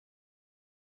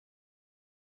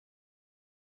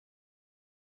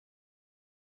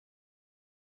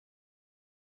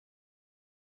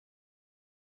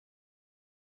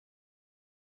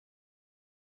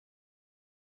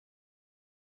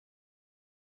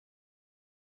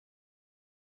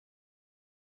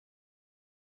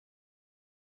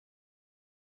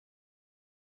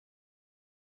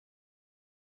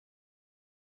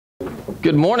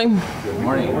Good morning. Good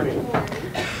morning.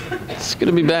 It's good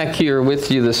to be back here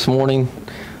with you this morning.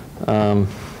 I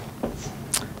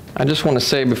just want to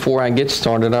say before I get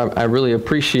started, I really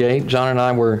appreciate, John and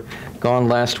I were gone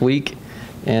last week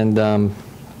and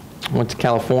went to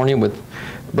California with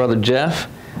Brother Jeff,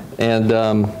 and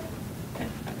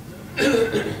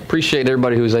appreciate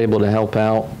everybody who was able to help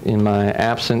out in my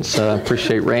absence.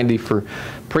 Appreciate Randy for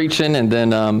preaching, and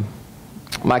then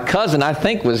my cousin, I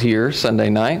think, was here Sunday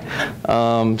night,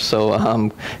 so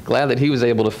I'm glad that he was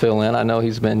able to fill in. I know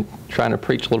he's been trying to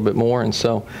preach a little bit more, and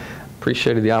so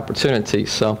appreciated the opportunity.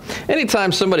 So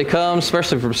anytime somebody comes,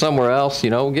 especially from somewhere else,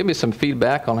 give me some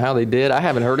feedback on how they did. I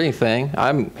haven't heard anything.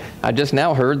 I just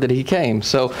now heard that he came,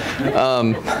 so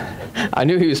I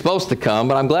knew he was supposed to come,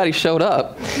 but I'm glad he showed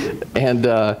up. And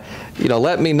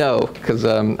let me know, because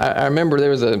I remember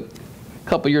there was a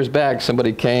couple years back,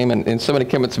 somebody came and somebody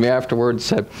came up to me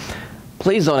afterwards and said,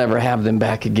 "Please don't ever have them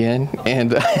back again."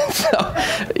 And so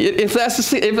if that's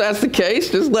the case,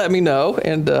 just let me know.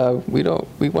 And we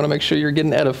want to make sure you're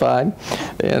getting edified,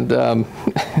 and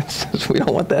we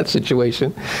don't want that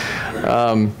situation.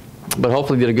 But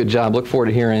hopefully you did a good job. Look forward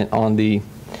to hearing it on the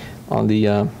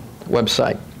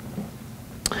website.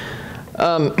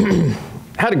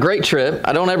 Had a great trip.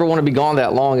 I don't ever want to be gone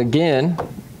that long again.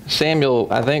 Samuel,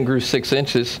 I think, grew 6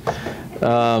 inches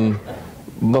when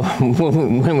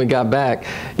we got back.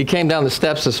 He came down the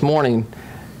steps this morning,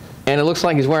 and it looks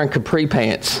like he's wearing capri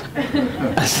pants.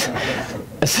 I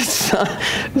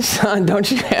said, son,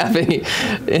 don't you have any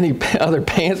other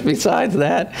pants besides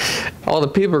that? All the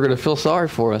people are going to feel sorry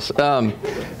for us.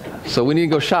 So we need to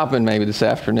go shopping maybe this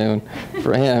afternoon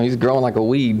for him. He's growing like a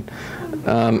weed.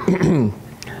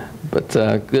 But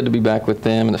good to be back with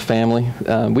them and the family.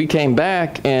 We came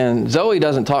back, and Zoe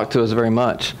doesn't talk to us very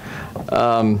much.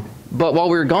 But while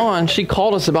we were gone, she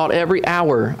called us about every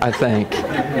hour, I think.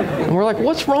 And we're like,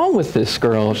 what's wrong with this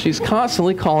girl? She's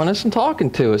constantly calling us and talking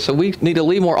to us. So we need to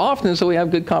leave more often so we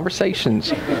have good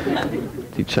conversations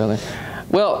with each other.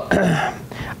 Well,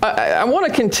 I want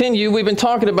to continue. We've been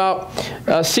talking about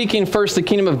seeking first the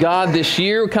kingdom of God this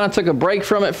year. We kind of took a break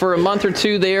from it for a month or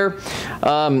two there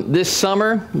this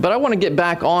summer. But I want to get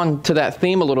back on to that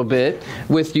theme a little bit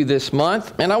with you this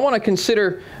month. And I want to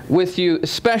consider with you,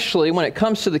 especially when it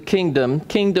comes to the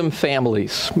kingdom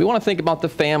families. We want to think about the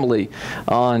family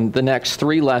on the next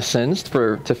 3 lessons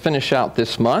to finish out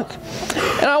this month.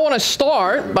 And I want to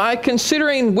start by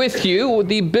considering with you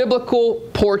the biblical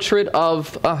portrait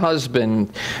of a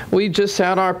husband. We just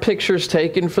had our pictures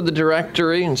taken for the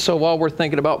directory, and so while we're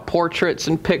thinking about portraits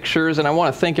and pictures, and I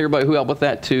want to thank everybody who helped with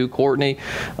that too, Courtney,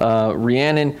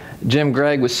 Rhiannon, Jim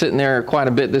Gregg was sitting there quite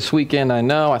a bit this weekend, I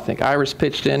know. I think Iris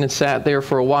pitched in and sat there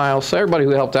for a while, so everybody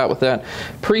who helped out with that,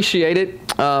 appreciate it.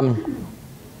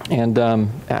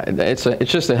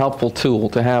 It's just a helpful tool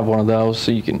to have one of those,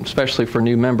 so you can, especially for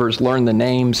new members, learn the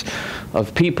names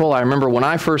of people. I remember when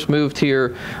I first moved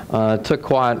here, it took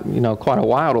quite a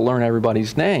while to learn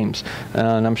everybody's names.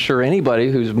 And I'm sure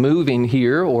anybody who's moving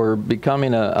here or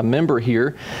becoming a member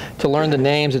here, to learn the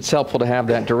names, it's helpful to have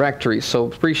that directory. So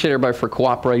appreciate everybody for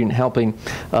cooperating and helping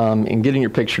and getting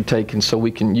your picture taken so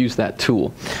we can use that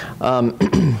tool.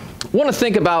 I want to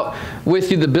think about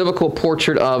with you the biblical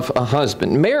portrait of a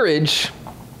husband. Marriage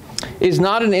is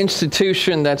not an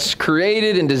institution that's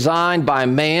created and designed by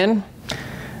man.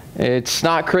 It's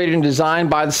not created and designed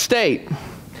by the state.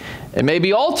 It may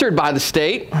be altered by the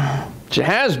state, which it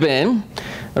has been,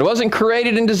 but it wasn't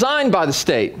created and designed by the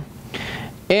state.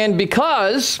 And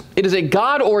because it is a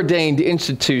God-ordained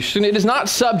institution, it is not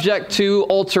subject to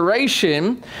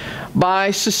alteration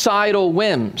by societal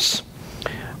whims.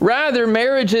 Rather,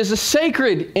 marriage is a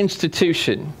sacred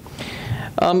institution.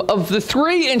 Of the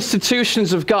 3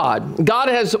 institutions of God, God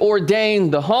has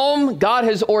ordained the home, God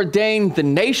has ordained the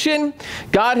nation,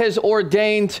 God has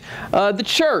ordained the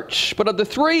church. But of the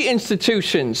 3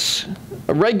 institutions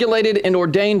regulated and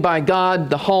ordained by God,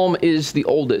 the home is the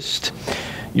oldest.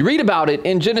 You read about it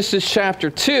in Genesis chapter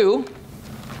 2,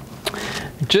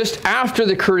 just after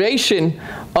the creation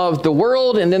of the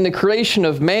world and then the creation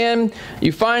of man.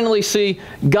 You finally see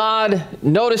God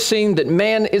noticing that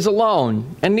man is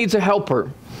alone and needs a helper.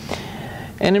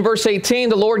 And in verse 18,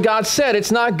 the Lord God said,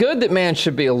 "It's not good that man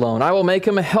should be alone. I will make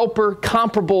him a helper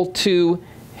comparable to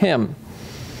him."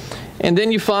 And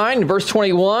then you find in verse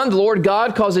 21, the Lord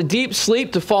God caused a deep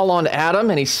sleep to fall on Adam,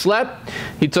 and he slept.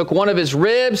 He took one of his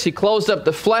ribs, he closed up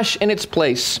the flesh in its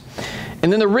place.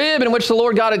 And then the rib in which the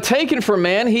Lord God had taken from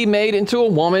man, he made into a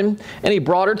woman, and he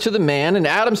brought her to the man. And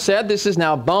Adam said, this is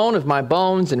now bone of my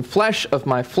bones and flesh of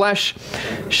my flesh.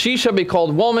 She shall be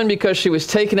called woman because she was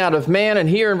taken out of man. And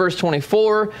here in verse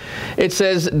 24, it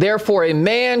says, therefore a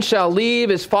man shall leave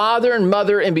his father and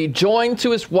mother and be joined to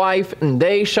his wife, and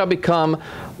they shall become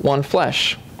one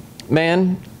flesh.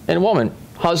 Man and woman,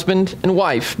 husband and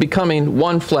wife, becoming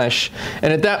one flesh.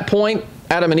 And at that point,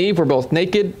 Adam and Eve were both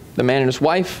naked, the man and his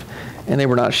wife, and they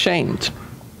were not ashamed.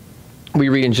 We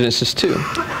read in Genesis 2.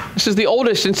 This is the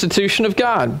oldest institution of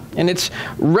God, and it's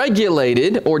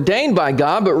regulated, ordained by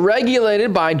God, but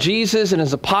regulated by Jesus and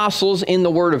his apostles in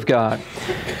the Word of God.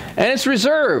 And it's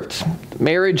reserved.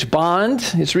 Marriage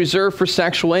bond is reserved for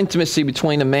sexual intimacy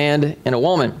between a man and a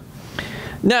woman.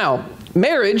 Now,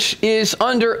 marriage is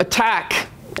under attack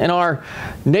in our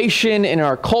nation, in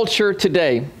our culture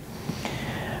today.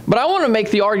 But I want to make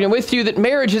the argument with you that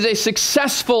marriage is a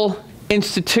successful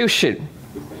institution.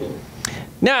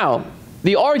 Now,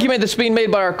 the argument that's being made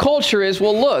by our culture is,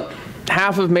 well, look,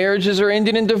 half of marriages are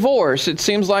ending in divorce. It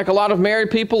seems like a lot of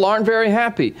married people aren't very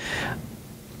happy.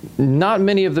 Not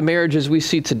many of the marriages we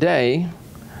see today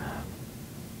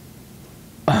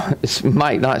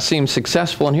might not seem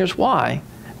successful, and here's why.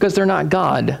 Because they're not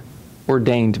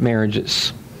God-ordained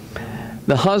marriages.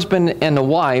 The husband and the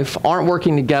wife aren't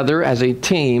working together as a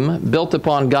team built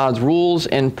upon God's rules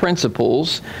and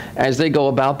principles as they go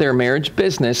about their marriage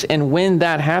business. And when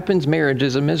that happens, marriage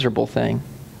is a miserable thing.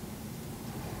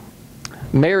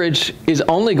 Marriage is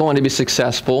only going to be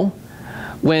successful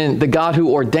when the God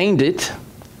who ordained it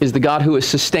is the God who is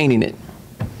sustaining it,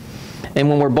 and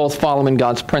when we're both following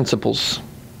God's principles.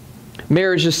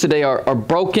 Marriages today are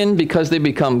broken because they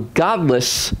become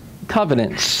godless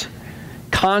covenants.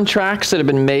 Contracts that have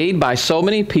been made by so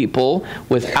many people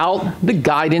without the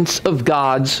guidance of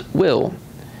God's will.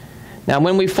 Now,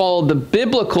 when we follow the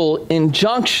biblical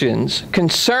injunctions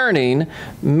concerning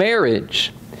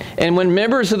marriage, and when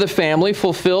members of the family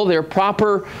fulfill their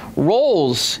proper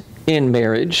roles in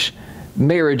marriage,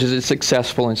 marriage is a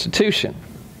successful institution.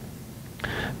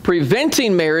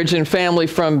 Preventing marriage and family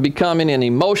from becoming an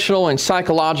emotional and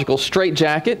psychological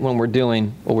straitjacket when we're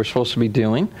doing what we're supposed to be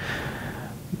doing,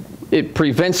 it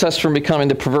prevents us from becoming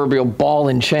the proverbial ball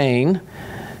and chain,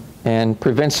 and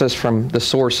prevents us from the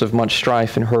source of much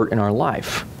strife and hurt in our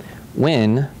life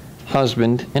when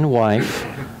husband and wife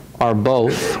are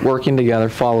both working together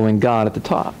following God at the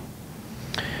top.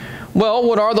 Well,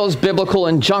 what are those biblical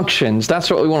injunctions? That's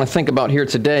what we want to think about here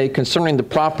today concerning the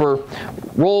proper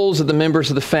roles of the members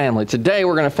of the family. Today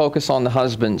we're going to focus on the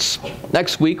husbands.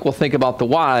 Next week we'll think about the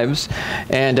wives,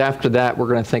 and after that we're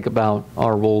going to think about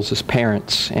our roles as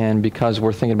parents. And because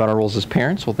we're thinking about our roles as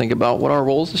parents, we'll think about what our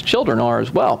roles as children are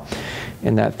as well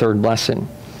in that third lesson.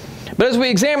 But as we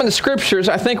examine the Scriptures,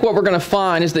 I think what we're going to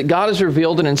find is that God has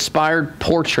revealed an inspired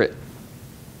portrait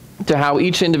to how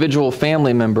each individual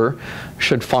family member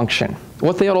should function,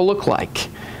 what they ought to look like.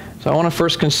 So I want to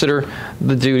first consider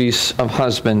the duties of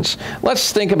husbands.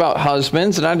 Let's think about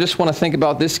husbands, and I just want to think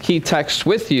about this key text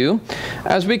with you.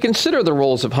 As we consider the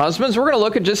roles of husbands, we're going to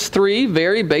look at just three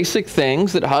very basic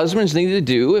things that husbands need to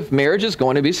do if marriage is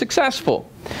going to be successful.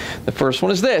 The first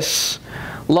one is this: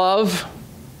 love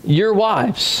your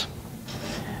wives.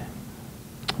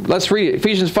 Let's read it.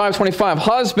 Ephesians 5:25.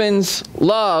 Husbands,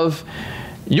 love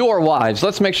your wives.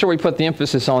 Let's make sure we put the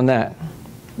emphasis on that.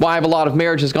 Why have a lot of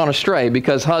marriages gone astray?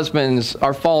 Because husbands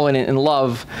are falling in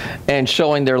love and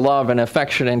showing their love and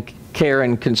affection and care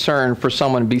and concern for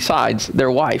someone besides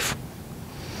their wife.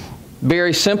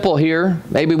 Very simple here.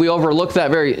 Maybe we overlook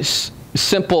that very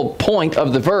simple point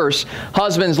of the verse.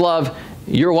 Husbands, love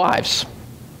your wives.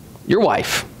 Your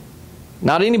wife.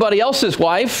 Not anybody else's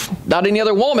wife. Not any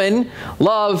other woman.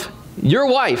 Love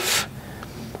your wife.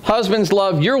 Husbands,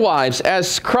 love your wives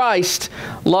as Christ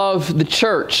loved the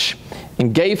church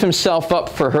and gave himself up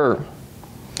for her,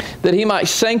 that he might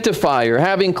sanctify her,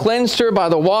 having cleansed her by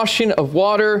the washing of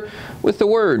water with the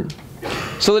word,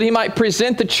 so that he might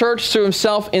present the church to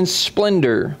himself in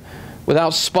splendor,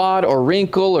 without spot or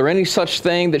wrinkle or any such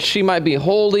thing, that she might be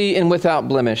holy and without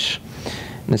blemish.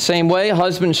 In the same way,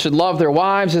 husbands should love their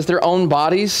wives as their own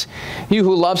bodies. He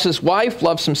who loves his wife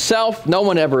loves himself. No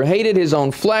one ever hated his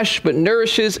own flesh, but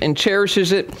nourishes and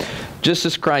cherishes it, just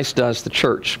as Christ does the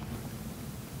church.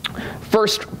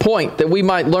 First point that we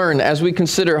might learn as we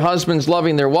consider husbands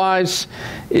loving their wives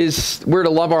is we're to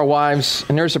love our wives,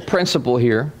 and there's a principle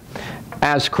here,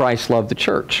 as Christ loved the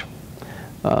church.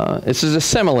 This is a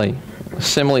simile.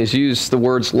 Similes use the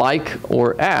words like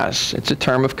or as. It's a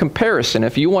term of comparison.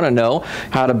 If you want to know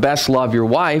how to best love your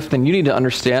wife, then you need to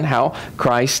understand how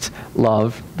Christ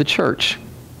loved the church.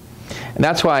 And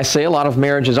that's why I say a lot of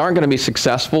marriages aren't going to be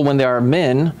successful when there are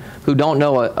men who don't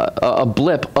know a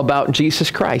blip about Jesus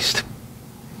Christ.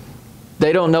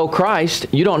 They don't know Christ.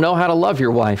 You don't know how to love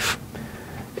your wife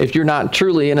if you're not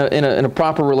truly in a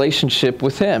proper relationship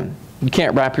with Him. You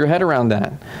can't wrap your head around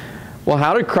that. Well,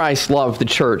 how did Christ love the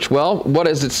church? Well, what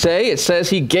does it say? It says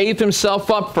He gave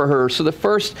Himself up for her. So the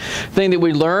first thing that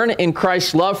we learn in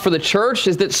Christ's love for the church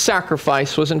is that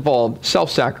sacrifice was involved,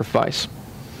 self-sacrifice.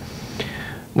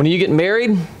 When you get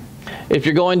married, if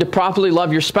you're going to properly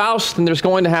love your spouse, then there's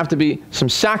going to have to be some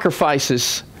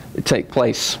sacrifices that take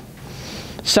place.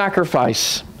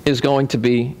 Sacrifice is going to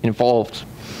be involved.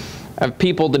 I have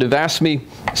people that have asked me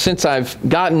since I've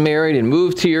gotten married and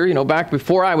moved here, back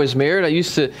before I was married, I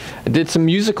did some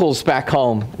musicals back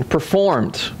home and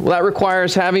performed. Well, that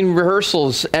requires having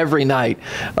rehearsals every night,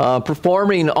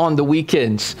 performing on the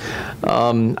weekends.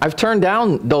 I've turned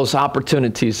down those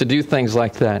opportunities to do things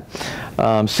like that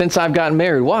since I've gotten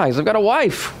married. Why? Because I've got a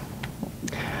wife.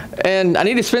 And I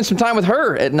need to spend some time with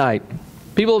her at night.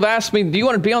 People have asked me, do you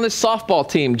want to be on this softball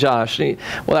team, Josh? Well,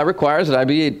 that requires that I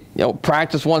be,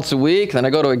 practice once a week, then I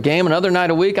go to a game another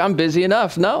night a week. I'm busy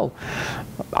enough. No.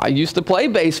 I used to play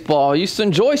baseball. I used to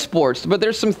enjoy sports. But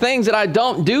there's some things that I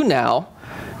don't do now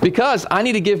because I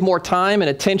need to give more time and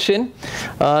attention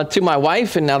to my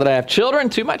wife, and now that I have children,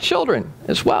 to my children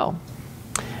as well.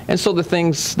 And so the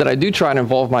things that I do try to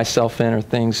involve myself in are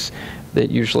things that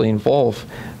usually involve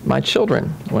my children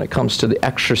when it comes to the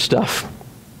extra stuff.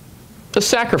 The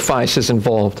sacrifice is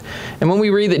involved. And when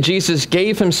we read that Jesus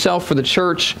gave Himself for the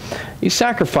church, He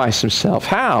sacrificed Himself.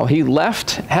 How? He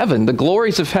left heaven, the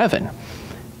glories of heaven.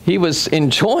 He was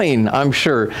enjoying, I'm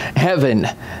sure, heaven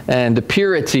and the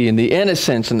purity and the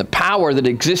innocence and the power that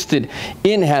existed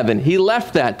in heaven. He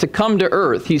left that to come to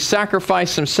earth. He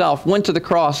sacrificed Himself, went to the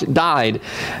cross, died.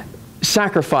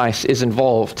 Sacrifice is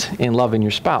involved in loving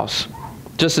your spouse,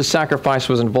 just as sacrifice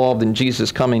was involved in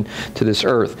Jesus coming to this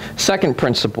earth. Second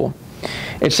principle.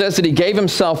 It says that He gave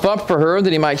Himself up for her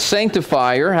that He might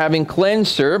sanctify her, having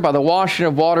cleansed her by the washing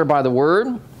of water by the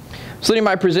word, so that He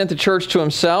might present the church to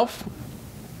Himself.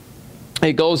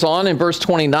 It goes on in verse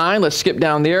 29. Let's skip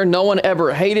down there. No one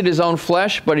ever hated his own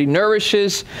flesh, but he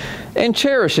nourishes and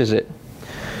cherishes it.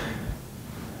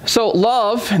 So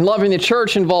love and loving the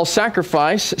church involves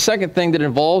sacrifice. Second thing that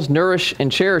involves nourish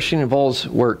and cherishing involves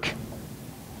work.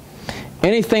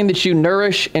 Anything that you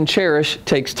nourish and cherish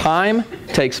takes time,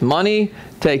 takes money,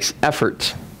 takes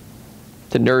effort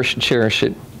to nourish and cherish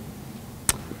it.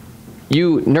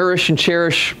 You nourish and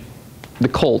cherish the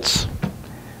Colts.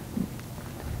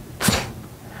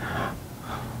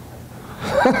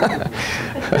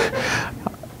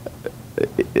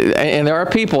 And there are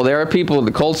people,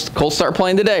 the Colts start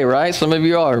playing today, right? Some of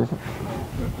you are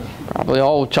probably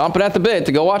all chomping at the bit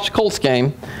to go watch the Colts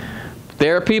game.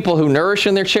 There are people who nourish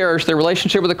and cherish their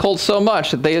relationship with the Colts so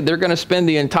much that they're going to spend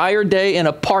the entire day in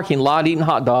a parking lot eating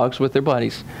hot dogs with their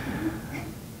buddies.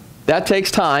 That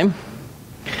takes time.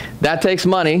 That takes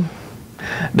money.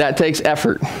 That takes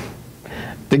effort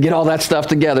to get all that stuff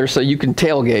together so you can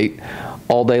tailgate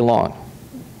all day long.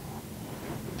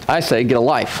 I say get a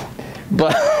life.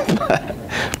 But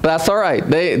that's all right.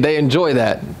 They enjoy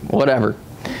that. Whatever.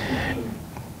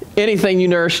 Anything you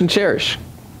nourish and cherish.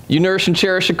 You nourish and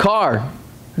cherish a car.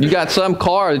 You got some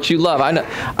car that you love.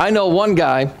 I know one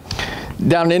guy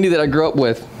down in Indy that I grew up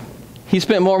with. He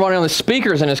spent more money on the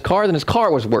speakers in his car than his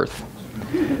car was worth.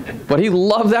 But he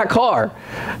loved that car.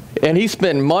 And he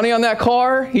spent money on that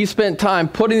car. He spent time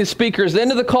putting the speakers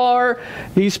into the car.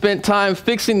 He spent time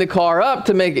fixing the car up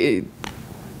to make it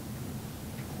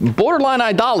borderline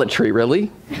idolatry,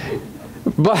 really.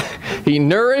 But he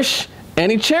nourished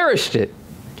and he cherished it.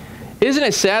 Isn't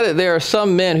it sad that there are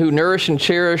some men who nourish and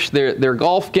cherish their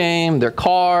golf game, their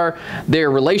car, their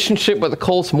relationship with the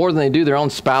Colts more than they do their own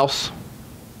spouse?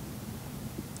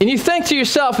 And you think to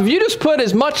yourself, if you just put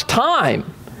as much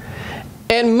time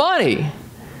and money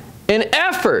and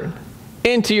effort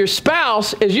into your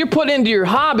spouse as you put into your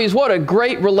hobbies, what a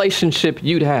great relationship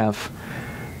you'd have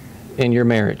in your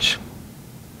marriage.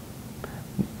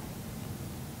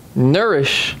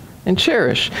 Nourish and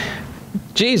cherish.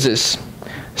 Jesus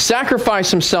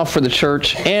sacrificed Himself for the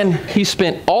church, and He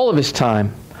spent all of His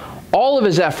time, all of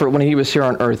His effort when He was here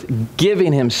on earth,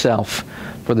 giving Himself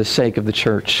for the sake of the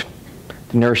church,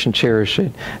 to nourish and cherish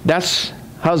it. That's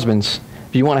husbands.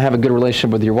 If you want to have a good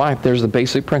relationship with your wife, there's the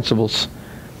basic principles.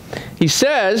 He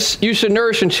says you should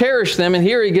nourish and cherish them, and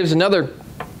here He gives another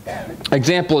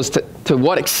example as to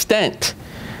what extent.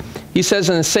 He says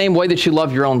in the same way that you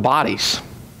love your own bodies.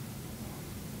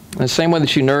 In the same way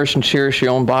that you nourish and cherish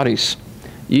your own bodies.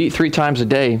 You eat 3 times a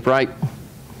day, right?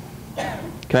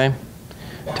 Okay?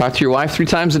 Talk to your wife 3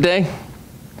 times a day.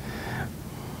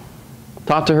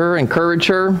 Talk to her, encourage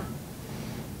her.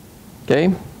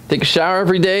 Okay? Take a shower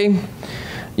every day.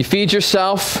 You feed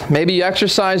yourself. Maybe you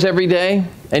exercise every day.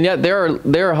 And yet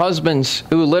there are husbands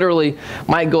who literally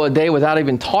might go a day without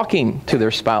even talking to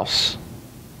their spouse.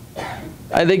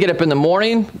 They get up in the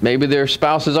morning. Maybe their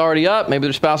spouse is already up. Maybe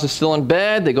their spouse is still in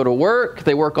bed. They go to work.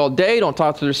 They work all day. Don't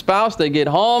talk to their spouse. They get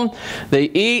home. They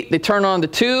eat. They turn on the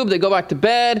tube. They go back to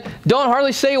bed. Don't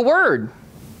hardly say a word.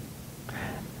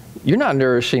 You're not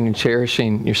nourishing and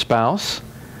cherishing your spouse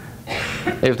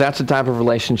if that's the type of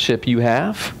relationship you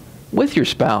have with your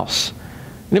spouse.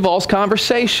 It involves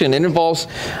conversation. It involves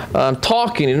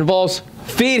talking. It involves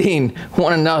feeding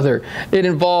one another. It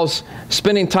involves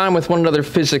spending time with one another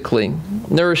physically,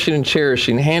 nourishing and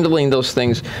cherishing, handling those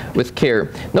things with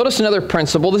care. Notice another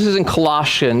principle. This is in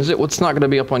Colossians. It's not going to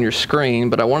be up on your screen,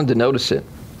 but I wanted to notice it.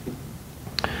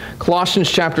 Colossians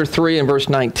chapter 3 and verse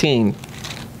 19.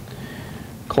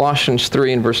 Colossians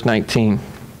 3 and verse 19.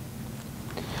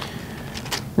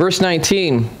 Verse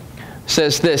 19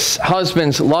 says this,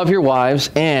 husbands, love your wives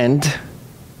and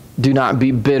do not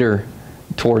be bitter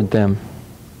toward them.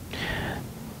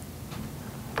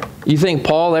 You think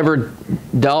Paul ever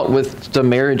dealt with the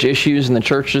marriage issues in the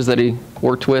churches that he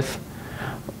worked with?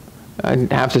 I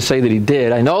have to say that he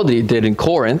did. I know that he did in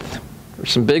Corinth.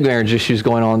 There's some big marriage issues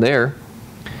going on there.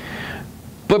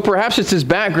 But perhaps it's his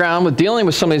background with dealing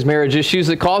with some of these marriage issues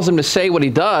that caused him to say what he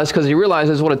does, because he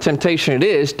realizes what a temptation it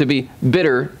is to be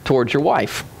bitter towards your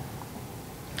wife.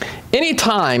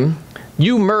 Anytime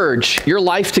you merge your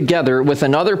life together with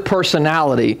another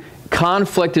personality,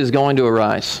 conflict is going to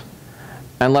arise.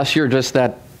 Unless you're just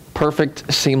that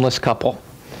perfect, seamless couple,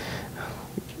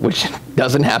 which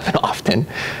doesn't happen often.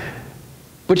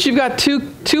 But you've got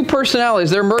two personalities.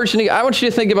 They're merging together. I want you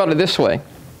to think about it this way.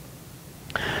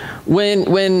 When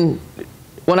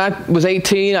I was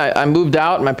 18, I moved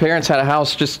out. My parents had a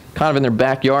house just kind of in their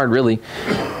backyard, really.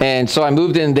 And so I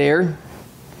moved in there.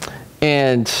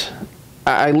 And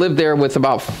I lived there with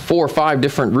about 4 or 5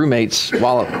 different roommates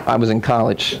while I was in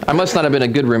college. I must not have been a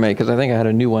good roommate because I think I had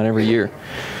a new one every year.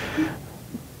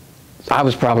 I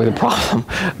was probably the problem.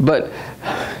 But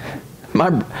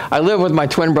I lived with my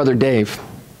twin brother, Dave.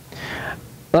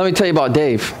 Let me tell you about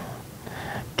Dave.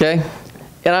 Okay?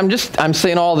 And I'm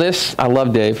saying all this. I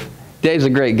love Dave. Dave's a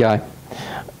great guy.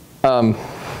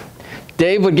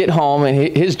 Dave would get home,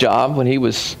 and his job when he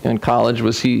was in college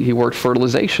was he worked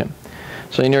fertilization.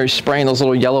 So he's spraying those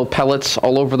little yellow pellets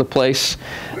all over the place,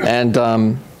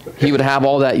 and he would have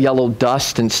all that yellow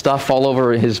dust and stuff all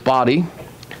over his body,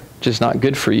 which is not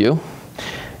good for you,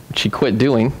 which he quit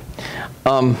doing,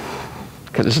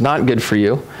 because it's not good for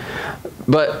you.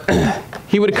 But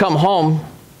he would come home,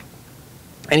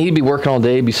 and he'd be working all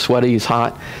day, he'd be sweaty, he's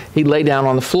hot. He'd lay down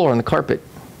on the floor on the carpet.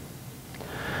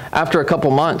 After a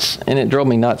couple months, and it drove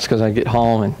me nuts because I'd get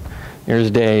home, and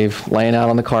here's Dave laying out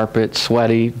on the carpet,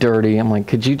 sweaty, dirty. I'm like,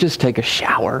 could you just take a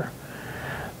shower?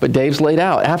 But Dave's laid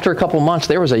out. After a couple months,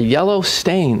 there was a yellow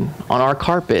stain on our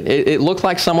carpet. It looked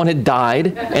like someone had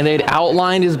died, and they'd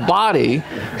outlined his body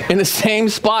in the same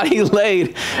spot he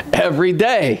laid every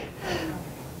day.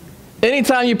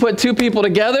 Anytime you put 2 people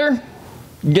together,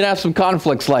 you're going to have some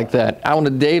conflicts like that. I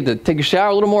wanted Dave to take a shower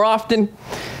a little more often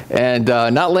and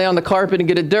not lay on the carpet and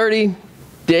get it dirty.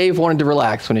 Dave wanted to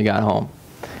relax when he got home.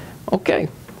 Okay.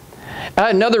 I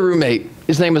had another roommate.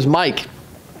 His name was Mike.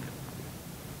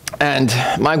 And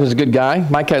Mike was a good guy.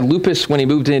 Mike had lupus when he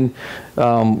moved in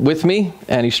with me,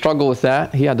 and he struggled with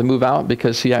that. He had to move out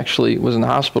because he actually was in the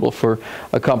hospital for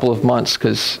a couple of months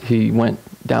because he went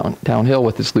downhill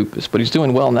with his lupus. But he's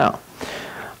doing well now.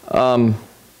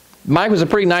 Mike was a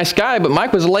pretty nice guy, but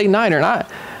Mike was a late nighter, and I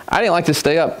didn't like to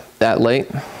stay up that late.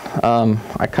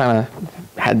 I kind of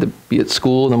had to be at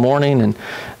school in the morning, and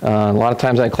a lot of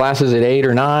times I had classes at 8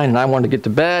 or 9, and I wanted to get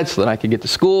to bed so that I could get to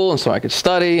school and so I could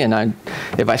study, and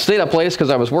if I stayed up late, it's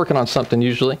because I was working on something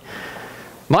usually.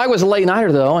 Mike was a late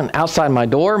nighter, though, and outside my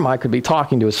door, Mike could be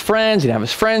talking to his friends. He'd have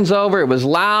his friends over. It was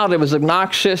loud. It was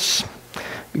obnoxious.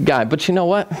 Good guy. But you know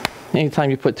what? Anytime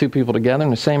you put 2 people together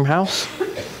in the same house,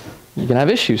 you can have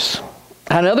issues.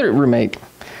 I had another roommate.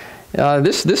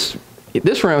 This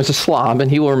roommate was a slob,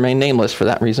 and he will remain nameless for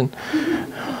that reason.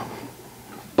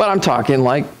 But I'm talking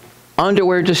like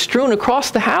underwear just strewn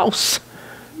across the house.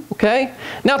 Okay?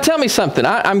 Now tell me something.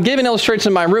 I'm giving illustrations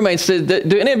of my roommates.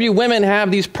 Do any of you women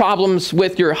have these problems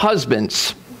with your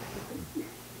husbands?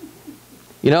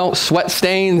 You know, sweat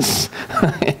stains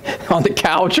on the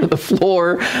couch or the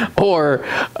floor, or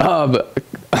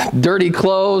dirty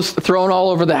clothes thrown all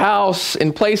over the house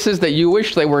in places that you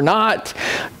wish they were not,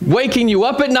 waking you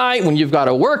up at night when you've got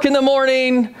to work in the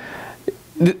morning.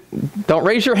 don't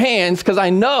raise your hands because I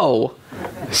know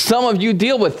some of you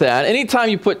deal with that. Anytime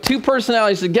you put two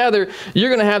personalities together, you're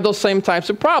going to have those same types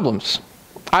of problems.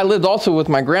 I lived also with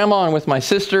my grandma and with my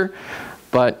sister,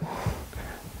 but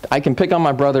I can pick on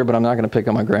my brother, but I'm not going to pick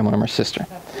on my grandma or my sister.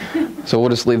 So we'll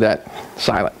just leave that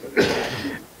silent.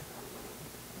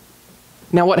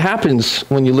 Now, what happens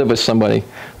when you live with somebody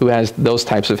who has those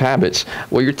types of habits?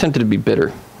 Well, you're tempted to be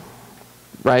bitter,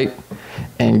 right?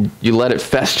 And you let it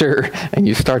fester, and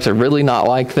you start to really not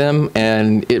like them,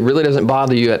 and it really doesn't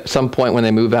bother you at some point when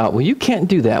they move out. Well, you can't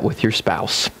do that with your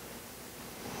spouse.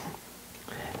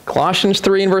 Colossians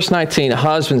 3 and verse 19,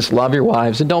 husbands, love your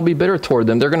wives, and don't be bitter toward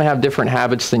them. They're going to have different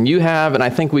habits than you have, and I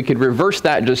think we could reverse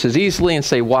that just as easily and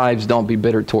say, wives, don't be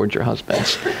bitter toward your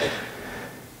husbands.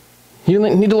 You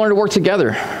need to learn to work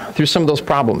together through some of those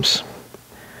problems.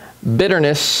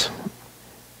 Bitterness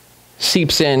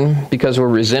seeps in because we're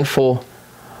resentful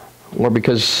or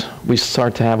because we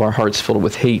start to have our hearts filled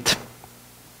with hate.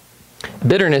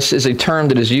 Bitterness is a term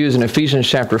that is used in Ephesians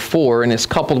chapter 4, and it's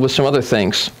coupled with some other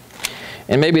things.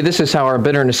 And maybe this is how our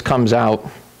bitterness comes out.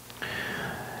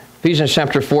 Ephesians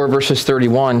chapter 4, verses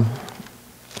 31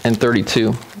 and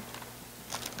 32.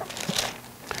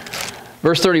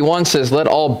 Verse 31 says, let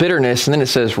all bitterness, and then it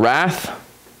says, wrath,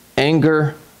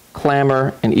 anger,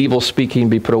 clamor, and evil speaking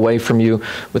be put away from you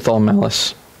with all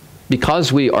malice.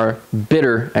 Because we are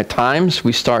bitter at times,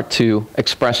 we start to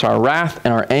express our wrath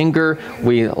and our anger.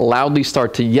 We loudly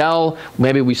start to yell.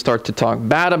 Maybe we start to talk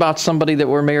bad about somebody that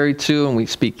we're married to, and we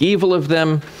speak evil of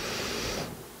them.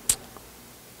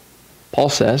 Paul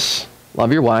says,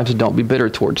 love your wives and don't be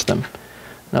bitter towards them.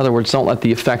 In other words, don't let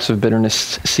the effects of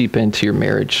bitterness seep into your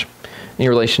marriage, in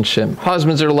your relationship.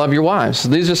 Husbands are to love your wives.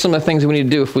 These are some of the things we need to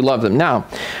do if we love them. Now,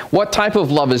 what type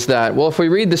of love is that? Well, if we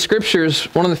read the scriptures,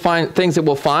 one of the things that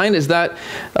we'll find is that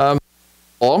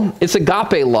it's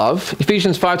agape love.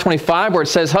 Ephesians 5:25, where it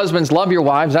says, husbands, love your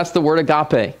wives. That's the word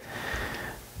agape.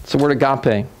 It's the word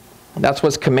agape. That's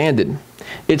what's commanded.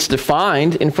 It's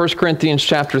defined in 1 Corinthians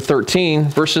chapter 13,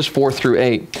 verses 4 through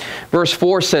 8. Verse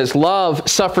 4 says, love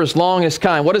suffers long and is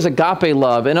kind. What is agape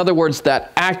love? In other words,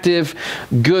 that active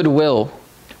goodwill,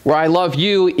 where I love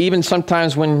you even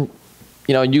sometimes when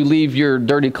you leave your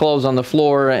dirty clothes on the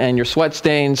floor and your sweat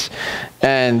stains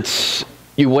and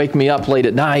you wake me up late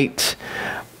at night.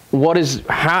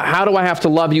 How do I have to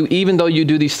love you even though you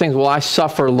do these things? Well, I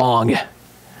suffer long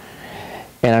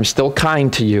and I'm still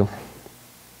kind to you.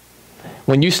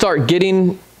 When you start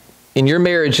getting in your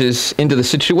marriages into the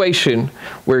situation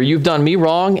where you've done me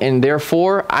wrong and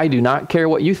therefore I do not care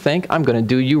what you think, I'm going to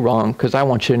do you wrong because I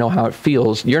want you to know how it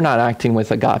feels. You're not acting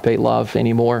with agape love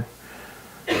anymore.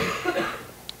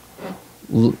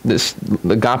 This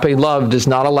agape love does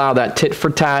not allow that tit for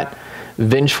tat,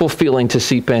 vengeful feeling to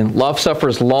seep in. Love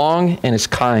suffers long and is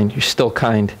kind. You're still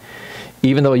kind,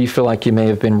 even though you feel like you may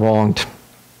have been wronged.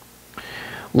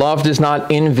 Love does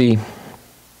not envy.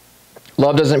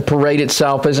 Love doesn't parade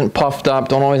itself, isn't puffed up.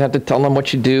 Don't always have to tell them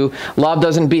what you do. Love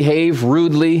doesn't behave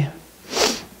rudely.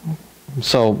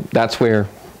 So that's where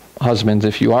husbands,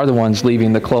 if you are the ones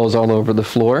leaving the clothes all over the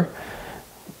floor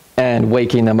and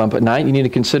waking them up at night, you need to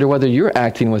consider whether you're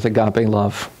acting with agape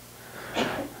love.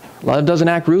 Love doesn't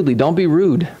act rudely. Don't be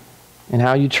rude in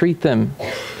how you treat them.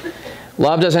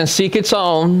 Love doesn't seek its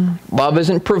own. Love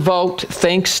isn't provoked,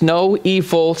 thinks no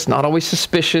evil. It's not always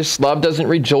suspicious. Love doesn't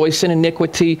rejoice in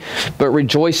iniquity, but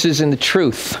rejoices in the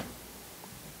truth.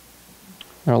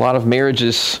 There are a lot of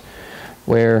marriages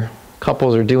where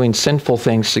couples are doing sinful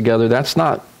things together. That's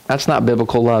not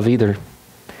biblical love either.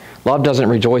 Love doesn't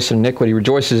rejoice in iniquity,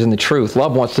 rejoices in the truth.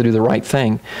 Love wants to do the right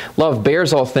thing. Love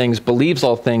bears all things, believes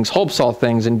all things, hopes all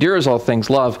things, endures all things.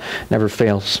 Love never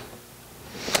fails.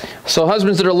 So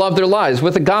husbands that are to love their wives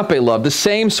with agape love, the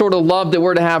same sort of love that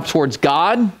we're to have towards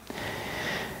God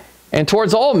and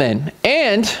towards all men.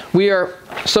 And we are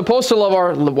supposed to love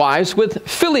our wives with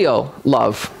phileo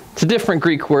love. It's a different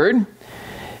Greek word.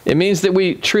 It means that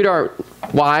we treat our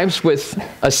wives with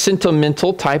a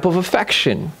sentimental type of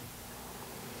affection,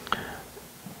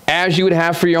 as you would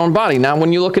have for your own body. Now,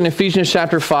 when you look in Ephesians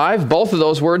chapter 5, both of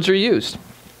those words are used.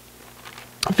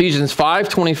 Ephesians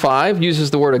 5:25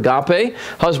 uses the word agape.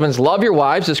 Husbands, love your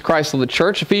wives as Christ loved the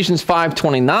church. Ephesians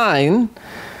 5:29,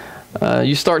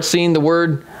 you start seeing the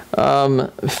word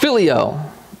phileo.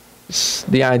 It's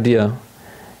the idea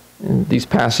in these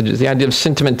passages. The idea of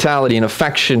sentimentality and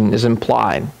affection is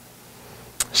implied.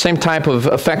 Same type of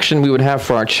affection we would have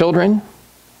for our children.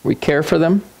 We care for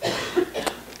them.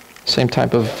 Same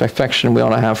type of affection we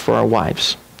ought to have for our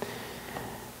wives.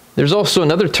 There's also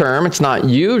another term. It's not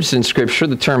used in Scripture,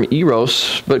 the term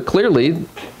eros, but clearly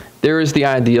there is the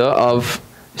idea of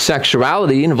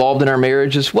sexuality involved in our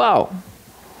marriage as well.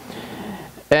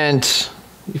 And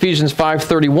Ephesians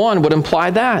 5:31 would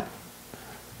imply that.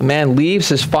 A man leaves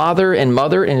his father and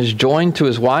mother and is joined to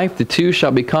his wife. The two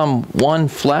shall become one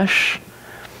flesh.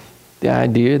 The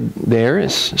idea there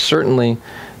is certainly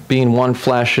being one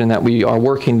flesh and that we are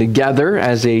working together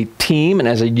as a team and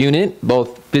as a unit,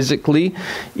 both physically,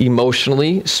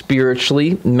 emotionally,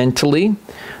 spiritually, mentally.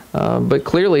 But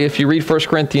clearly, if you read 1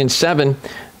 Corinthians 7,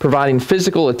 providing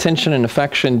physical attention and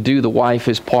affection due the wife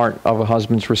is part of a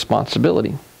husband's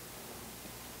responsibility.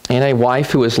 And a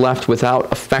wife who is left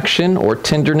without affection or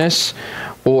tenderness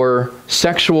or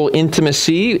sexual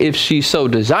intimacy, if she so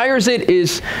desires it,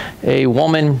 is a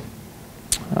woman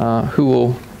who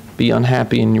will be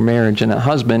unhappy in your marriage. And a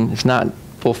husband is not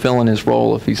fulfilling his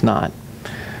role if he's not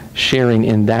sharing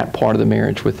in that part of the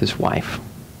marriage with his wife.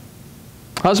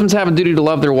 Husbands have a duty to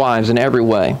love their wives in every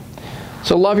way.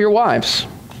 So love your wives.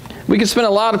 We could spend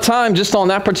a lot of time just on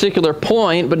that particular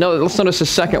point, but no, let's notice the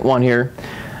second one here.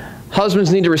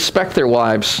 Husbands need to respect their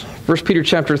wives. 1 Peter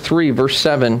chapter 3, verse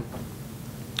 7.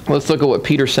 Let's look at what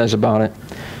Peter says about it.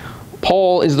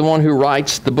 Paul is the one who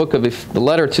writes the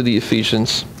letter to the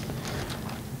Ephesians.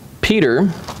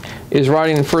 Peter is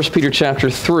writing in 1 Peter chapter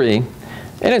 3,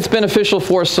 and it's beneficial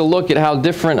for us to look at how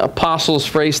different apostles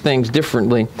phrase things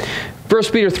differently. 1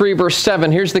 Peter 3, verse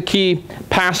 7, here's the key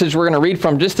passage we're going to read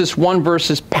from. Just this one verse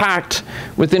is packed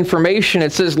with information.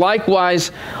 It says, likewise,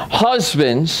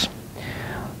 husbands,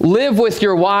 live with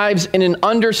your wives in an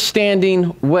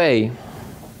understanding way,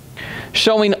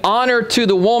 showing honor to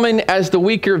the woman as the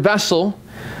weaker vessel,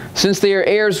 since they are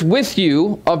heirs with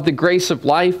you of the grace of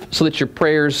life, so that your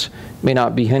prayers may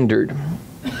not be hindered.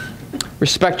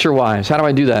 Respect your wives. How do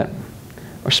I do that?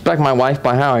 Respect my wife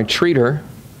by how I treat her.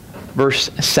 Verse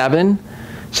 7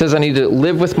 says I need to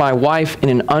live with my wife in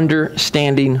an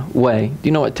understanding way. Do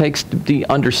you know what it takes to be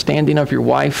understanding of your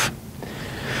wife?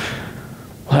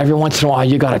 Well, every once in a while,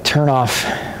 you got to turn off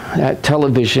that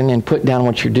television and put down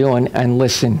what you're doing and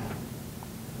listen.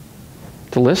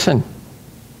 To listen.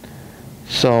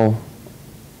 So,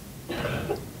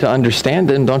 to understand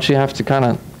them, don't you have to kind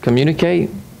of communicate?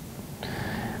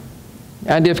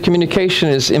 The idea of communication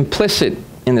is implicit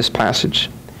in this passage.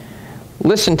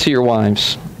 Listen to your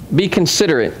wives. Be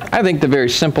considerate. I think the very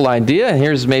simple idea, and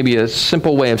here's maybe a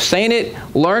simple way of saying it,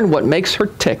 learn what makes her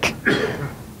tick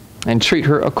and treat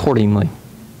her accordingly.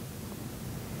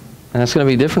 And that's going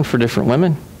to be different for different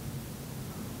women.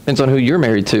 Depends on who you're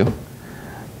married to.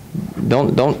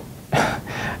 Don't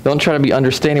try to be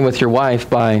understanding with your wife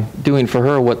by doing for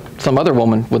her what some other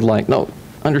woman would like. No,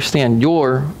 understand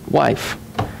your wife.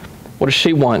 What does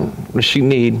she want? What does she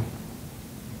need?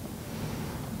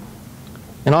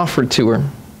 And offer it to her.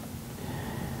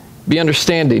 Be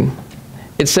understanding.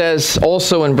 It says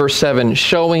also in verse 7,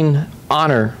 showing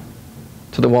honor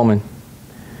to the woman.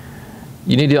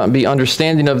 You need to be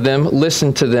understanding of them,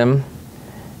 listen to them,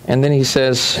 and then he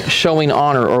says, showing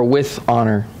honor or with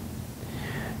honor.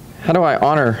 How do I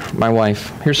honor my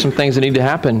wife? Here's some things that need to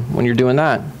happen when you're doing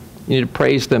that. You need to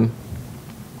praise them.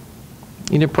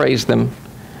 You need to praise them.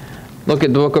 Look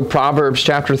at the book of Proverbs,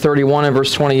 chapter 31 and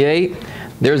verse 28.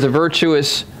 There's a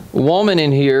virtuous woman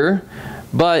in here,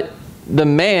 but the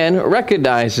man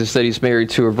recognizes that he's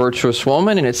married to a virtuous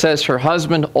woman, and it says her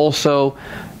husband also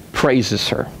praises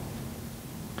her.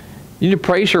 You need to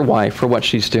praise your wife for what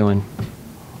she's doing.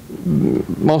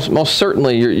 Most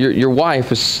certainly, your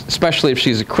wife, especially if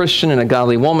she's a Christian and a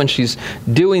godly woman, she's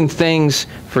doing things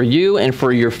for you and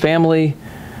for your family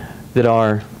that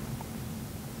are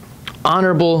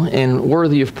honorable and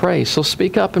worthy of praise. So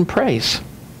speak up and praise.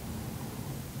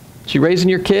 Is she raising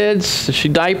your kids? Does she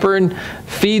diaper and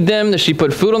feed them? Does she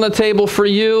put food on the table for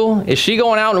you? Is she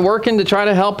going out and working to try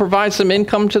to help provide some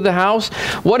income to the house?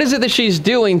 What is it that she's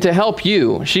doing to help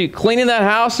you? Is she cleaning that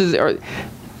house?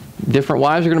 Different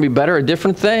wives are going to be better at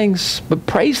different things, but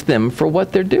praise them for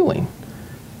what they're doing.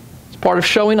 It's part of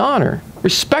showing honor.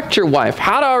 Respect your wife.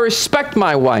 How do I respect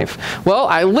my wife? Well,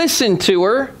 I listen to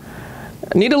her.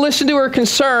 I need to listen to her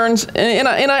concerns, and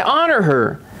I honor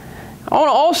her. I want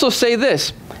to also say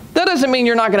this. That doesn't mean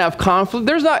you're not going to have conflict.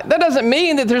 That doesn't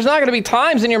mean that there's not going to be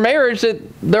times in your marriage that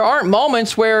there aren't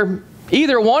moments where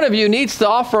either one of you needs to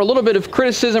offer a little bit of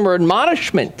criticism or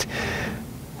admonishment.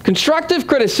 Constructive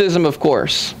criticism, of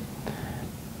course.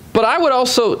 But I would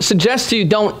also suggest to you,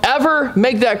 don't ever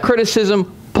make that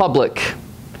criticism public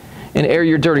and air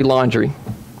your dirty laundry.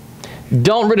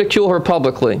 Don't ridicule her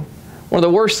publicly. One of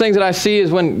the worst things that I see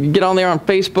is when you get on there on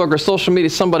Facebook or social media,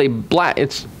 somebody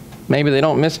maybe they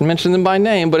don't mention them by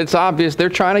name, but it's obvious they're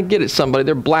trying to get at somebody.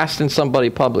 They're blasting somebody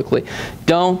publicly.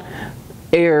 Don't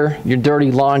air your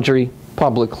dirty laundry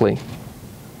publicly.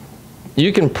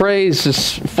 You can praise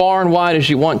as far and wide as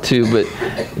you want to, but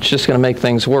it's just going to make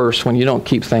things worse when you don't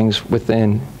keep things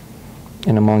within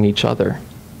and among each other.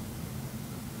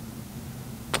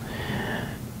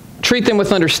 Treat them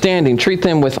with understanding. Treat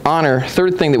them with honor.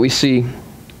 Third thing that we see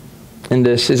in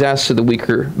this is as to the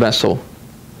weaker vessel.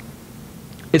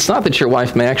 It's not that your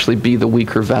wife may actually be the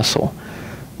weaker vessel.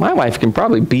 My wife can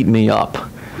probably beat me up.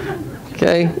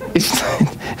 Okay?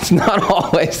 It's not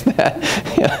always that.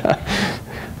 Yeah.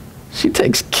 She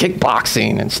takes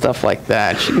kickboxing and stuff like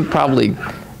that. She can probably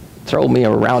throw me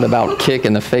a roundabout kick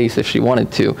in the face if she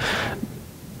wanted to.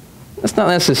 That's not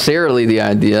necessarily the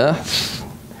idea.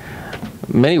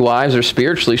 Many wives are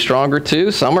spiritually stronger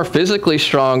too. Some are physically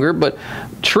stronger, but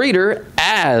treat her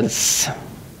as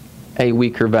a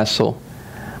weaker vessel.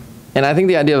 And I think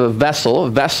the idea of a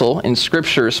vessel in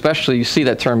Scripture especially, you see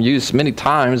that term used many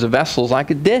times. A vessel is like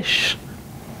a dish,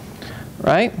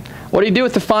 right? What do you do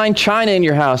with the fine china in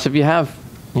your house if you have,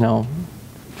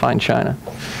 fine china?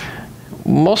 A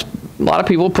lot of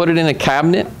people put it in a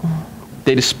cabinet.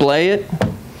 They display it.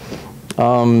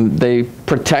 They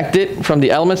protect it from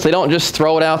the elements. They don't just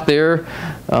throw it out there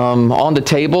on the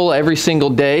table every single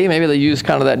day. Maybe they use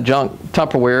kind of that junk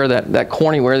Tupperware, that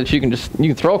cornyware that you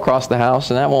can throw across the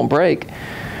house and that won't break.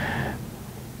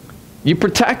 You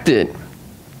protect it.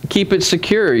 Keep it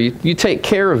secure. You take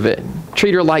care of it.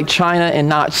 Treat her like china and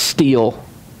not steel.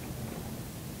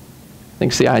 I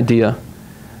think's the idea.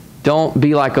 Don't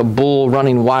be like a bull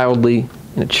running wildly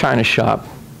in a china shop.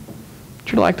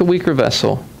 Treat her like the weaker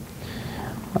vessel.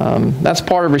 That's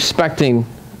part of respecting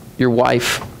your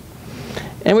wife.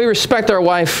 And we respect our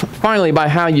wife, finally, by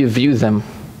how you view them.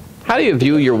 How do you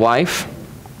view your wife?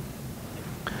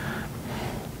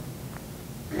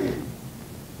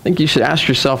 I think you should ask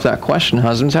yourself that question,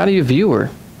 husbands. How do you view her?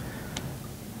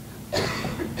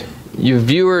 You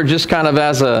view her just kind of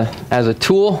as a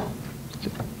tool,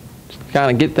 just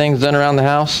kind of get things done around the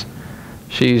house.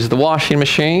 She's the washing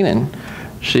machine, and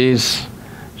she's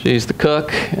the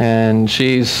cook, and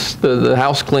she's the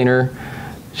house cleaner.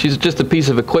 She's just a piece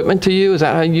of equipment to you. Is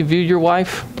that how you view your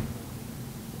wife?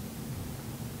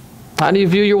 How do you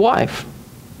view your wife?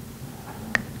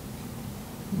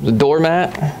 The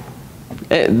doormat?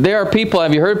 There are people,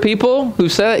 have you heard people who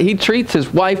said he treats his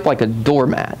wife like a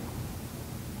doormat?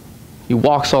 He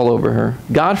walks all over her.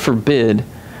 God forbid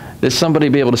that somebody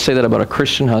be able to say that about a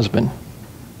Christian husband.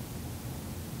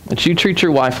 That you treat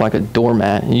your wife like a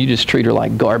doormat and you just treat her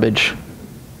like garbage.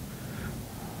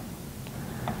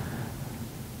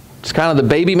 It's kind of the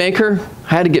baby maker. I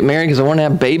had to get married because I want to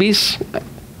have babies.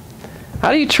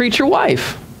 How do you treat your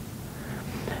wife?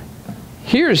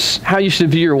 Here's how you should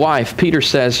view your wife. Peter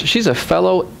says she's a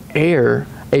fellow heir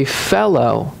of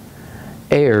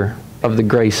the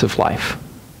grace of life.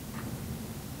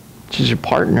 She's your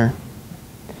partner.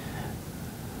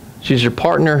 She's your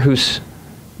partner who's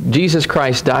Jesus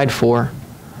Christ died for,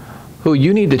 who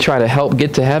you need to try to help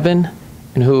get to heaven,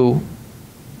 and who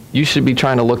you should be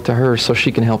trying to look to her so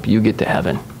she can help you get to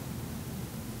heaven.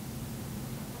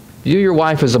 View your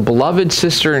wife as a beloved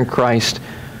sister in Christ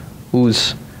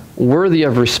who's worthy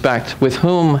of respect, with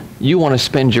whom you want to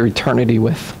spend your eternity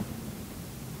with.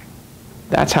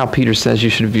 That's how Peter says you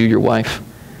should view your wife.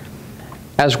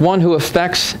 As one who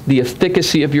affects the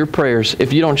efficacy of your prayers.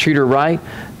 If you don't treat her right,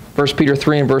 1 Peter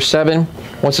 3 and verse 7,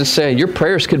 what's it say? Your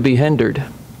prayers could be hindered.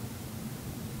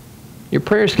 Your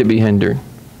prayers could be hindered.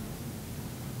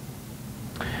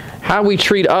 How we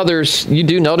treat others, you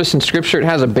do notice in Scripture it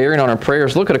has a bearing on our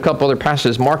prayers. Look at a couple other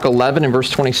passages. Mark 11 and verse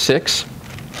 26.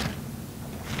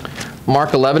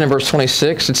 Mark 11 and verse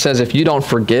 26, it says, if you don't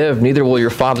forgive, neither will your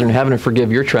Father in heaven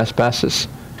forgive your trespasses.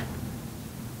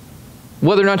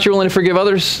 Whether or not you're willing to forgive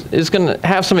others is going to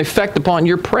have some effect upon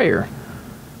your prayer.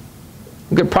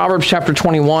 Look at Proverbs chapter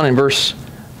 21 and verse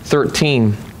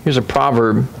 13. Here's a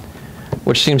proverb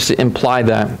which seems to imply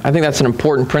that. I think that's an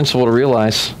important principle to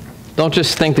realize. Don't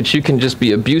just think that you can just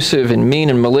be abusive and mean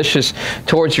and malicious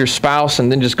towards your spouse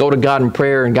and then just go to God in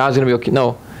prayer and God's going to be okay.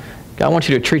 No, God wants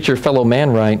you to treat your fellow man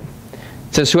right.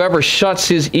 It says, whoever shuts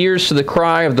his ears to the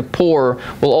cry of the poor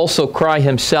will also cry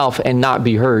himself and not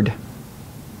be heard.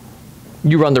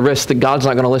 You run the risk that God's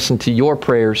not going to listen to your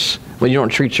prayers when you don't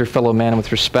treat your fellow man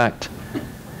with respect.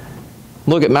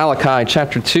 Look at Malachi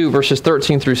chapter 2, verses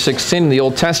 13 through 16. In the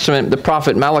Old Testament, the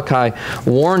prophet Malachi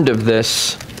warned of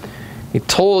this. He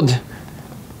told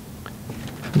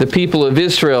the people of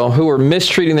Israel who were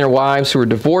mistreating their wives, who were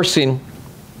divorcing.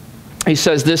 He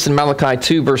says this in Malachi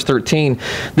 2, verse 13.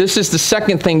 This is the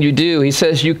second thing you do. He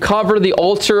says, you cover the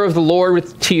altar of the Lord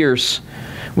with tears,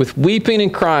 with weeping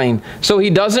and crying. So he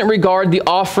doesn't regard the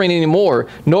offering anymore,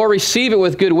 nor receive it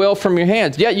with goodwill from your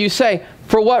hands. Yet you say,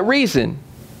 For what reason?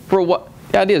 For what?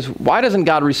 That is, why doesn't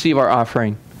God receive our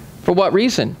offering? For what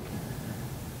reason?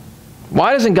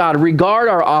 Why doesn't God regard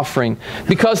our offering?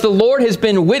 Because the Lord has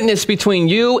been witness between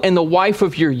you and the wife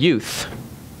of your youth.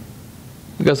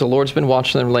 Because the Lord's been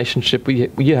watching the relationship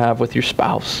you have with your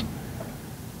spouse,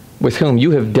 with whom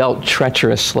you have dealt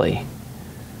treacherously.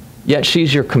 Yet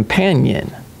she's your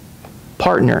companion,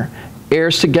 partner,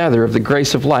 heirs together of the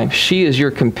grace of life. She is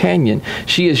your companion.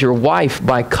 She is your wife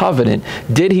by covenant.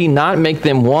 Did he not make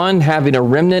them one, having a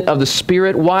remnant of the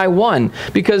Spirit? Why one?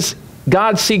 Because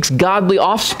God seeks godly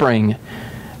offspring.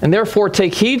 And therefore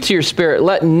take heed to your spirit.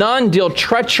 Let none deal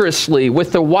treacherously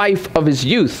with the wife of his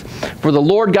youth. For the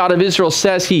Lord God of Israel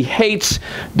says he hates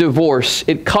divorce.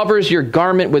 It covers your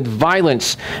garment with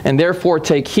violence. And therefore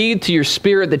take heed to your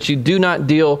spirit that you do not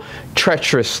deal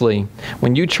treacherously.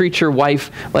 When you treat your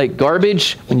wife like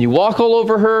garbage, when you walk all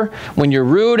over her, when you're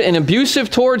rude and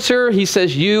abusive towards her, he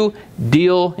says you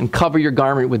deal and cover your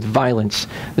garment with violence.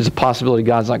 There's a possibility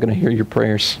God's not going to hear your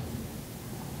prayers.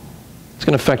 It's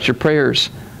going to affect your prayers.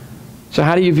 So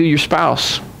how do you view your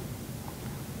spouse?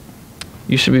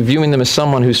 You should be viewing them as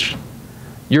someone who's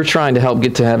you're trying to help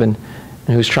get to heaven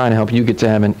and who's trying to help you get to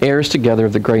heaven, heirs together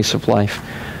of the grace of life.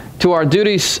 To our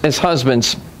duties as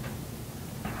husbands,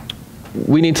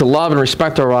 we need to love and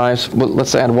respect our wives. Well,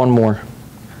 let's add one more.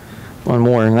 One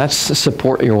more, and that's to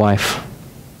support your wife.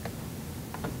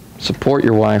 Support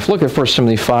your wife. Look at 1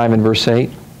 Timothy 5 and verse 8.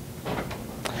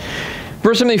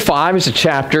 1 Timothy 5 is a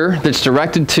chapter that's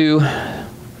directed to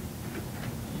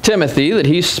Timothy that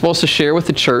he's supposed to share with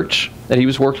the church that he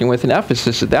was working with in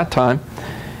Ephesus at that time.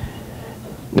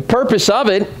 The purpose of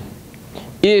it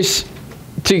is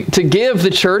to give the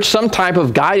church some type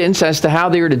of guidance as to how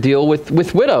they are to deal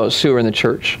with widows who are in the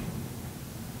church.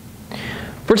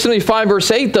 1 Timothy 5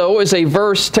 verse 8, though, is a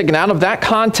verse taken out of that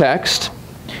context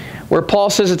where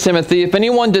Paul says to Timothy, if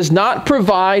anyone does not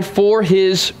provide for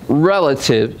his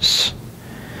relatives,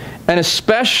 and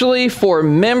especially for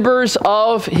members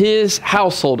of his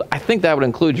household. I think that would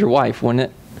include your wife, wouldn't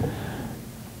it?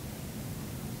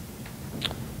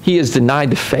 He is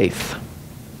denied the faith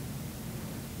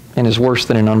and is worse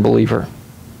than an unbeliever.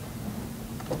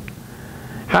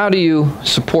 How do you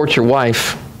support your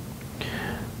wife?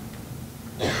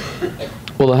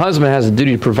 Well, the husband has a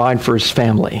duty to provide for his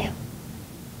family.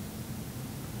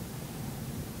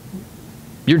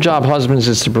 Your job, husbands,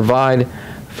 is to provide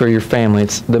for your family.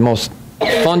 It's the most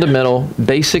fundamental,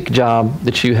 basic job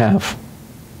that you have,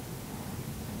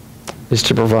 is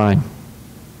to provide.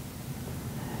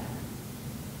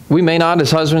 We may not,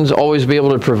 as husbands, always be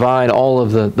able to provide all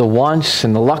of the wants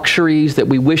and the luxuries that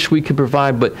we wish we could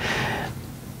provide, but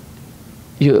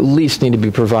you at least need to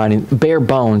be providing, bare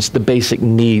bones, the basic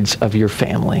needs of your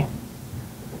family.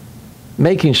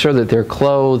 Making sure that they're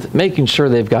clothed, making sure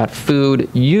they've got food.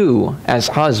 You, as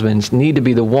husbands, need to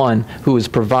be the one who is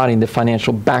providing the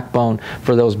financial backbone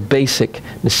for those basic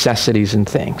necessities and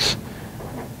things.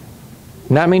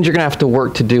 And that means you're going to have to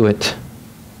work to do it.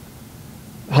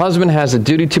 The husband has a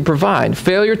duty to provide.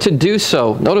 Failure to do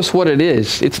so, notice what it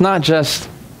is. It's not just,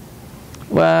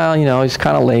 well, you know, he's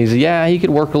kind of lazy. Yeah, he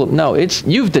could work a little. No, it's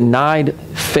you've denied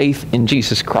faith in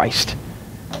Jesus Christ.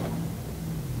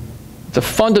 It's a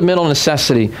fundamental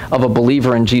necessity of a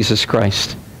believer in Jesus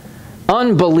Christ.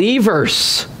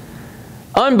 Unbelievers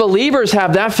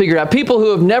have that figured out. People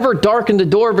who have never darkened the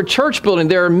door of a church building.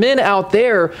 There are men out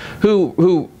there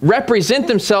who represent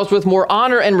themselves with more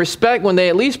honor and respect when they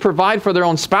at least provide for their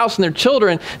own spouse and their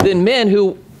children than men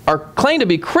who claim to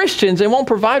be Christians and won't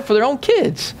provide for their own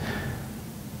kids.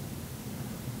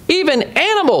 Even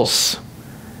animals.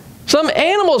 Some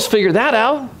animals figure that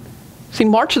out. See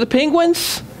March of the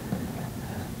Penguins?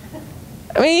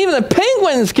 I mean, even the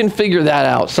penguins can figure that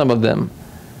out, some of them.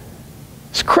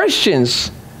 As Christians,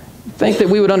 think that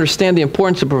we would understand the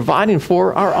importance of providing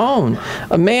for our own.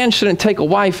 A man shouldn't take a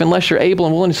wife unless you're able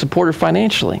and willing to support her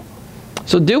financially.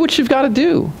 So do what you've got to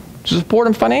do to support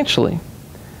him financially.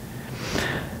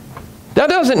 That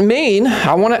doesn't mean,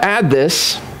 I want to add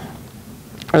this,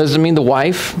 that doesn't mean the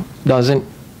wife doesn't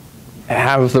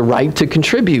have the right to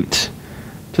contribute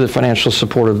to the financial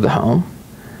support of the home.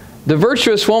 The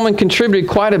virtuous woman contributed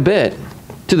quite a bit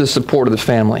to the support of the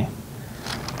family.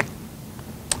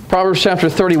 Proverbs chapter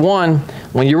 31,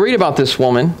 when you read about this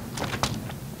woman,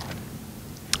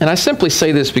 and I simply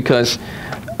say this because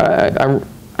I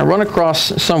run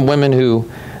across some women who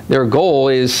their goal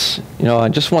is, you know, I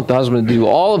just want the husband to do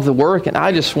all of the work, and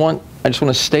I just want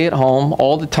to stay at home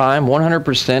all the time,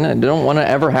 100%, and I don't want to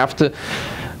ever have to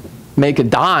make a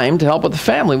dime to help with the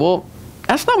family. Well,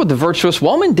 that's not what the virtuous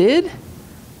woman did.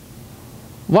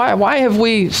 Why have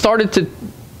we started to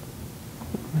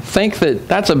think that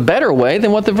that's a better way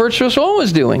than what the virtuous woman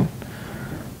was doing.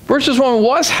 Virtuous woman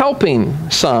was helping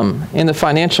some in the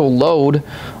financial load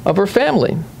of her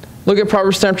family. Look at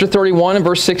Proverbs chapter 31 and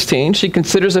verse 16. She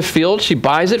considers a field. She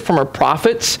buys it from her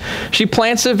profits. She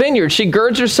plants a vineyard. She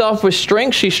girds herself with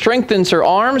strength. She strengthens her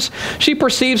arms. She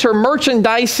perceives her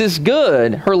merchandise is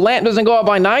good. Her lamp doesn't go out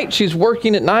by night. She's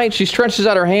working at night. She stretches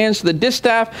out her hands to the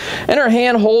distaff, and her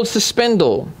hand holds the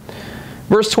spindle.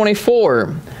 Verse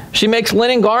 24. She makes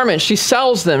linen garments. She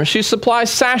sells them. She supplies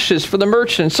sashes for the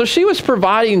merchants. So she was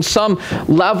providing some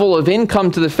level of income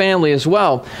to the family as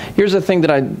well. Here's the thing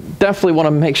that I definitely want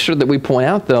to make sure that we point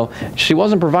out, though. She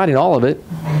wasn't providing all of it.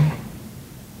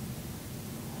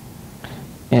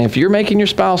 And if you're making your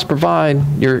spouse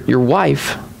provide, your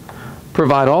wife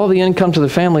provide all the income to the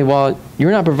family while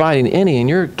you're not providing any and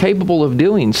you're capable of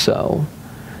doing so,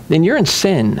 then you're in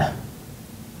sin.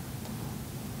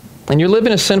 And you're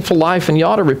living a sinful life, and you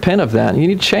ought to repent of that. You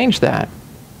need to change that.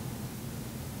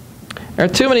 There are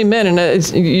too many men,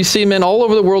 and you see men all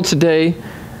over the world today.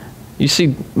 You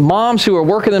see moms who are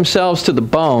working themselves to the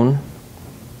bone,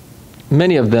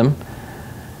 many of them,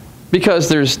 because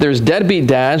there's deadbeat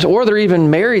dads, or they're even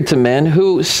married to men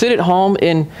who sit at home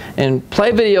and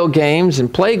play video games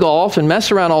and play golf and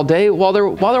mess around all day while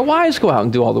their wives go out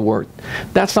and do all the work.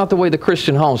 That's not the way the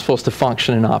Christian home is supposed to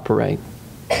function and operate.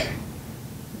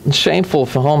 It's shameful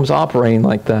if a home's operating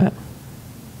like that.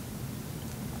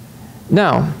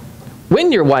 Now,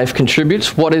 when your wife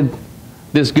contributes, what did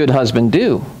this good husband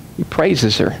do? He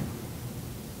praises her.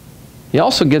 He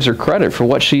also gives her credit for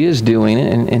what she is doing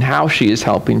and how she is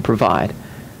helping provide.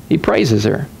 He praises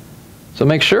her. So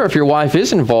make sure if your wife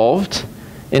is involved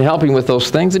in helping with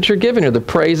those things that you're giving her the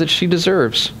praise that she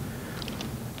deserves.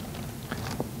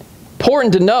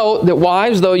 Important to note that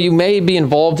wives, though you may be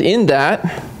involved in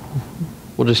that,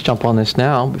 we'll just jump on this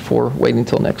now before waiting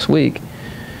until next week.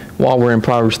 While we're in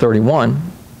Proverbs 31,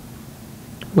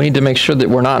 we need to make sure that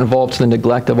we're not involved in the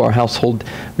neglect of our household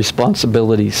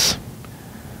responsibilities.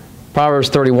 Proverbs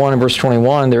 31 and verse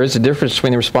 21, there is a difference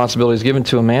between the responsibilities given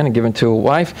to a man and given to a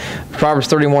wife. Proverbs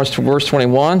 31 verse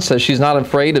 21 says she's not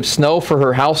afraid of snow for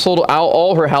her household.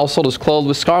 All her household is clothed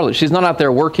with scarlet. She's not out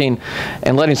there working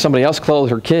and letting somebody else clothe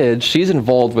her kids. She's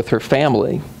involved with her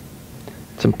family.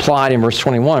 It's implied in verse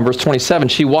 21. Verse 27,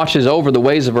 she watches over the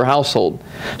ways of her household.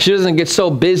 She doesn't get so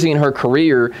busy in her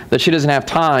career that she doesn't have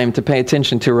time to pay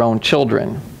attention to her own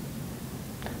children.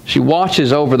 She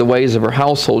watches over the ways of her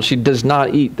household. She does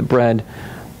not eat the bread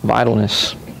of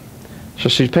idleness. So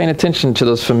she's paying attention to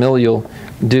those familial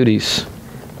duties.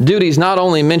 Duties not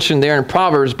only mentioned there in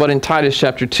Proverbs, but in Titus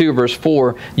chapter 2, verse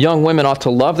 4. Young women ought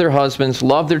to love their husbands,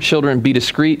 love their children, be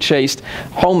discreet, chaste,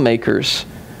 homemakers,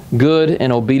 good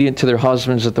and obedient to their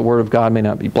husbands, that the word of God may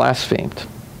not be blasphemed.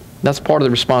 That's part of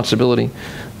the responsibility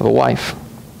of a wife.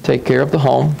 Take care of the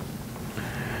home.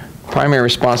 Primary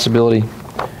responsibility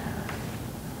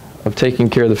of taking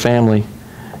care of the family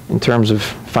in terms of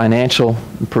financial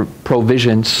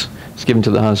provisions is given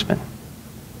to the husband.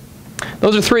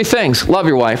 Those are three things. Love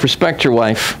your wife, respect your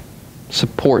wife,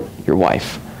 support your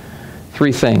wife.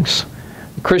 Three things.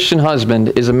 A Christian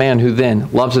husband is a man who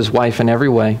then loves his wife in every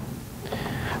way,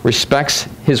 respects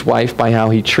his wife by how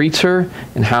he treats her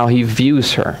and how he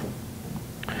views her.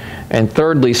 And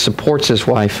thirdly, supports his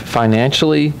wife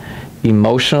financially,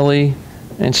 emotionally,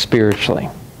 and spiritually.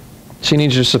 She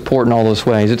needs your support in all those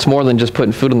ways. It's more than just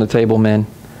putting food on the table, men.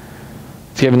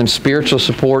 It's giving them spiritual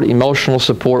support, emotional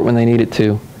support when they need it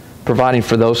to, providing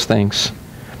for those things.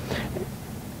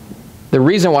 The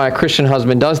reason why a Christian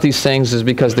husband does these things is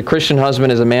because the Christian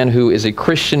husband is a man who is a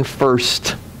Christian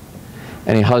first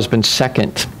and a husband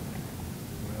second.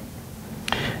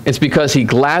 It's because he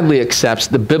gladly accepts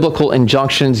the biblical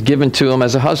injunctions given to him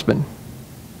as a husband.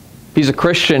 If he's a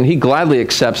Christian, he gladly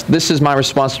accepts, this is my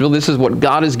responsibility, this is what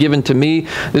God has given to me,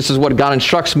 this is what God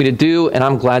instructs me to do, and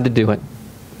I'm glad to do it.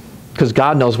 Because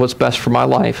God knows what's best for my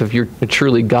life if you're a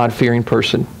truly God-fearing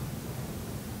person.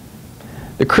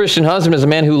 The Christian husband is a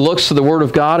man who looks to the Word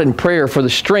of God in prayer for the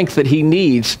strength that he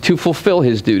needs to fulfill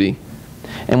his duty.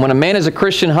 And when a man is a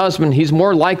Christian husband, he's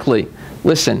more likely,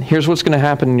 listen, here's what's going to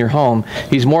happen in your home.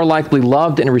 He's more likely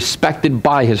loved and respected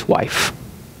by his wife.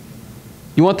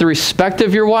 You want the respect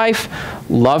of your wife?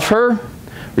 Love her,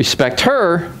 respect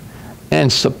her,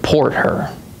 and support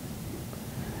her.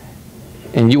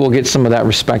 And you will get some of that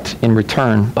respect in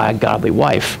return by a godly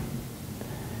wife.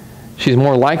 She's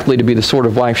more likely to be the sort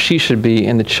of wife she should be,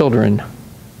 and the children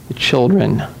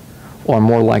are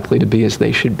more likely to be as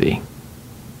they should be.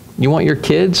 You want your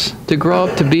kids to grow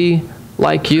up to be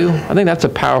like you? I think that's a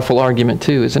powerful argument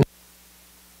too, isn't it?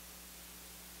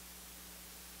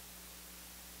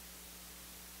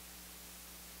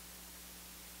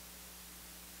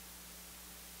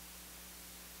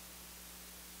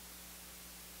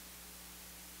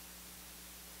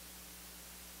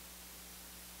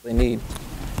 they need.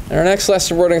 In our next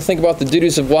lesson, we're going to think about the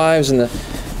duties of wives. In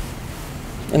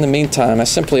the meantime, I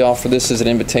simply offer this as an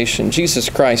invitation. Jesus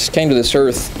Christ came to this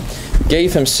earth,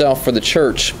 gave himself for the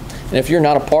church. And if you're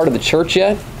not a part of the church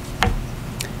yet,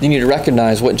 you need to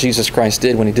recognize what Jesus Christ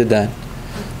did when he did that.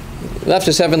 He left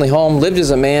his heavenly home, lived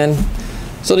as a man,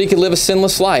 so that he could live a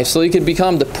sinless life, so that he could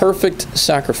become the perfect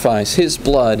sacrifice, his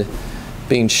blood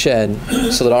being shed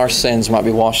so that our sins might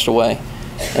be washed away.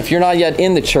 If you're not yet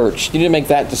in the church, you need to make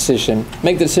that decision.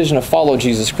 Make the decision to follow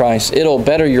Jesus Christ. It'll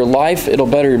better your life, it'll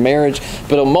better your marriage,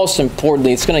 but most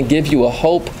importantly, it's going to give you a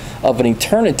hope of an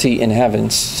eternity in heaven,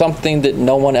 something that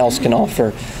no one else can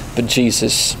offer but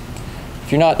Jesus.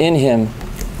 If you're not in him,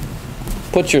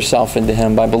 put yourself into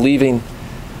him by believing,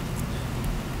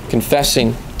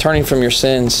 confessing, turning from your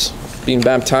sins, being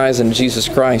baptized in Jesus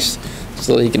Christ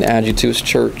so that he can add you to his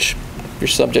church. Your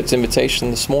subject's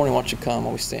invitation this morning. Why don't you come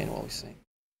while we stand, while we sing.